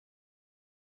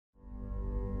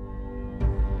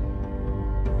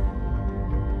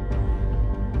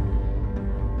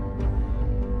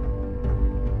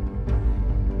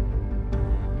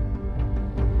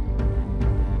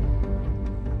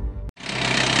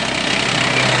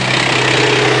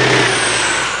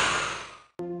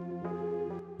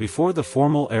Before the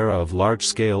formal era of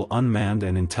large-scale unmanned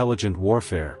and intelligent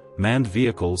warfare, manned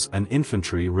vehicles and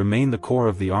infantry remain the core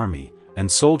of the army,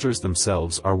 and soldiers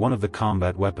themselves are one of the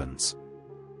combat weapons.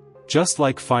 Just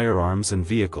like firearms and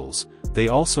vehicles, they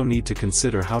also need to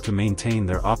consider how to maintain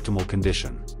their optimal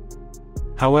condition.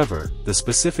 However, the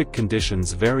specific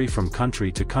conditions vary from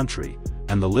country to country,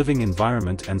 and the living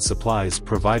environment and supplies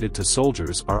provided to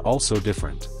soldiers are also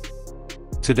different.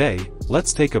 Today,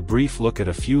 let's take a brief look at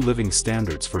a few living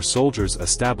standards for soldiers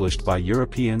established by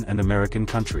European and American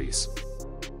countries.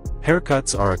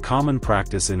 Haircuts are a common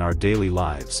practice in our daily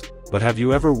lives, but have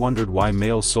you ever wondered why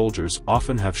male soldiers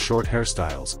often have short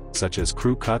hairstyles, such as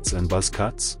crew cuts and buzz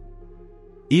cuts?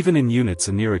 Even in units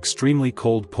near extremely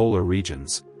cold polar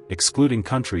regions, excluding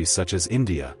countries such as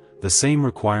India, the same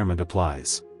requirement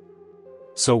applies.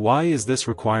 So why is this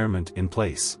requirement in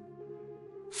place?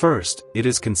 First, it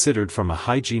is considered from a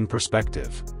hygiene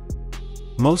perspective.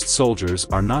 Most soldiers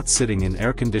are not sitting in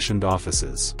air-conditioned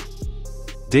offices.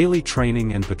 Daily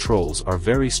training and patrols are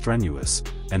very strenuous,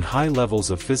 and high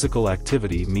levels of physical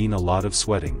activity mean a lot of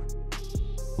sweating.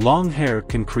 Long hair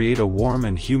can create a warm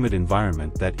and humid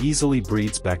environment that easily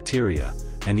breeds bacteria,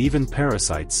 and even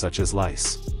parasites such as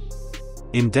lice.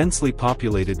 In densely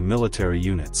populated military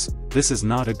units, this is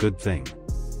not a good thing.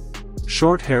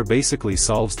 Short hair basically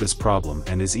solves this problem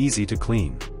and is easy to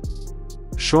clean.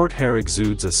 Short hair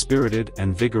exudes a spirited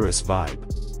and vigorous vibe.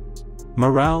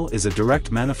 Morale is a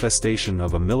direct manifestation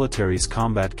of a military's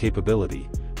combat capability,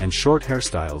 and short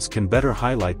hairstyles can better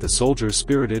highlight the soldier's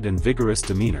spirited and vigorous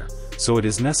demeanor, so it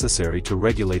is necessary to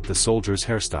regulate the soldier's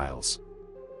hairstyles.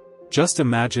 Just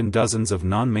imagine dozens of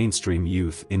non-mainstream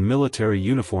youth in military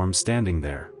uniform standing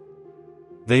there.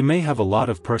 They may have a lot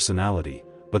of personality,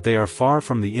 but they are far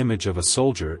from the image of a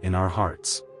soldier in our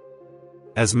hearts.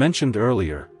 As mentioned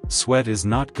earlier, sweat is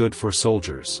not good for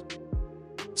soldiers.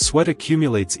 Sweat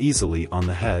accumulates easily on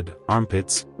the head,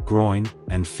 armpits, groin,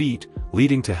 and feet,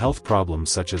 leading to health problems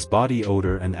such as body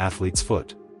odor and athlete's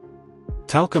foot.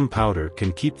 Talcum powder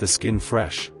can keep the skin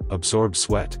fresh, absorb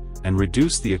sweat, and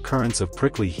reduce the occurrence of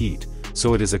prickly heat,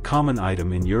 so it is a common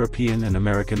item in European and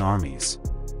American armies.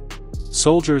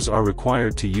 Soldiers are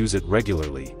required to use it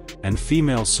regularly, and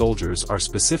female soldiers are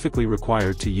specifically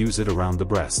required to use it around the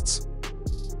breasts.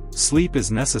 Sleep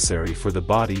is necessary for the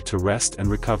body to rest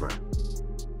and recover.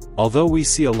 Although we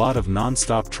see a lot of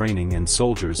non-stop training and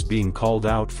soldiers being called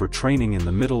out for training in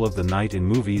the middle of the night in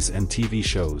movies and TV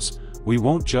shows, we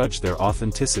won't judge their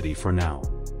authenticity for now.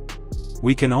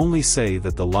 We can only say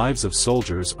that the lives of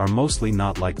soldiers are mostly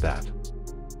not like that.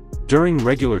 During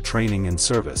regular training and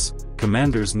service,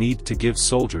 commanders need to give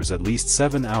soldiers at least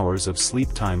 7 hours of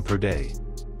sleep time per day.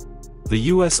 The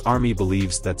U.S. Army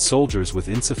believes that soldiers with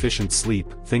insufficient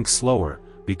sleep think slower,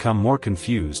 become more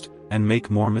confused, and make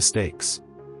more mistakes.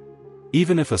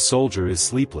 Even if a soldier is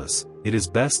sleepless, it is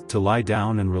best to lie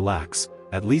down and relax,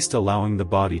 at least allowing the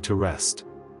body to rest.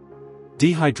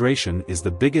 Dehydration is the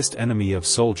biggest enemy of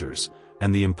soldiers,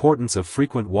 and the importance of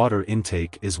frequent water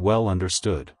intake is well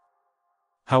understood.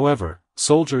 However,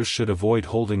 soldiers should avoid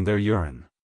holding their urine.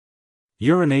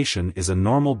 Urination is a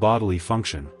normal bodily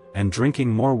function, and drinking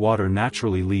more water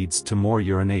naturally leads to more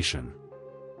urination.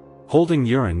 Holding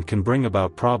urine can bring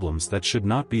about problems that should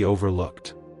not be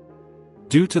overlooked.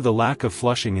 Due to the lack of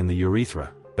flushing in the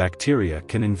urethra, bacteria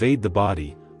can invade the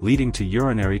body, leading to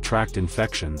urinary tract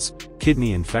infections,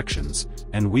 kidney infections,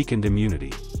 and weakened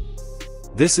immunity.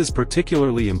 This is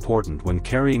particularly important when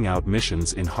carrying out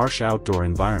missions in harsh outdoor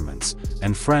environments,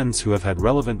 and friends who have had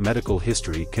relevant medical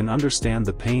history can understand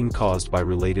the pain caused by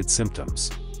related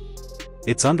symptoms.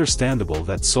 It's understandable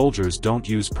that soldiers don't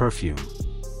use perfume.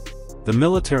 The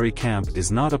military camp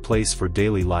is not a place for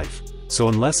daily life, so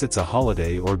unless it's a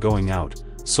holiday or going out,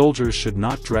 soldiers should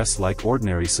not dress like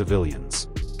ordinary civilians.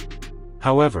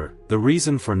 However, the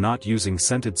reason for not using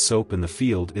scented soap in the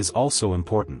field is also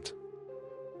important.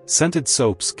 Scented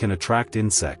soaps can attract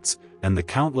insects, and the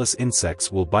countless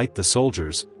insects will bite the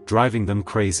soldiers, driving them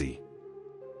crazy.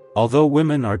 Although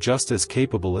women are just as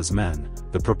capable as men,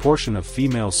 the proportion of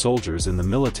female soldiers in the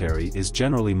military is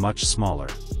generally much smaller.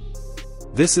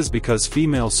 This is because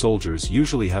female soldiers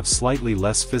usually have slightly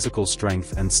less physical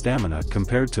strength and stamina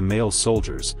compared to male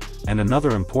soldiers, and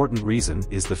another important reason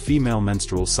is the female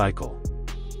menstrual cycle.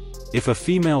 If a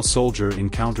female soldier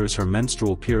encounters her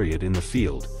menstrual period in the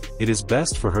field, it is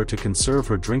best for her to conserve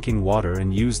her drinking water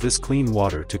and use this clean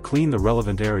water to clean the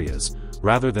relevant areas,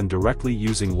 rather than directly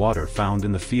using water found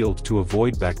in the field to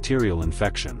avoid bacterial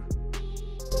infection.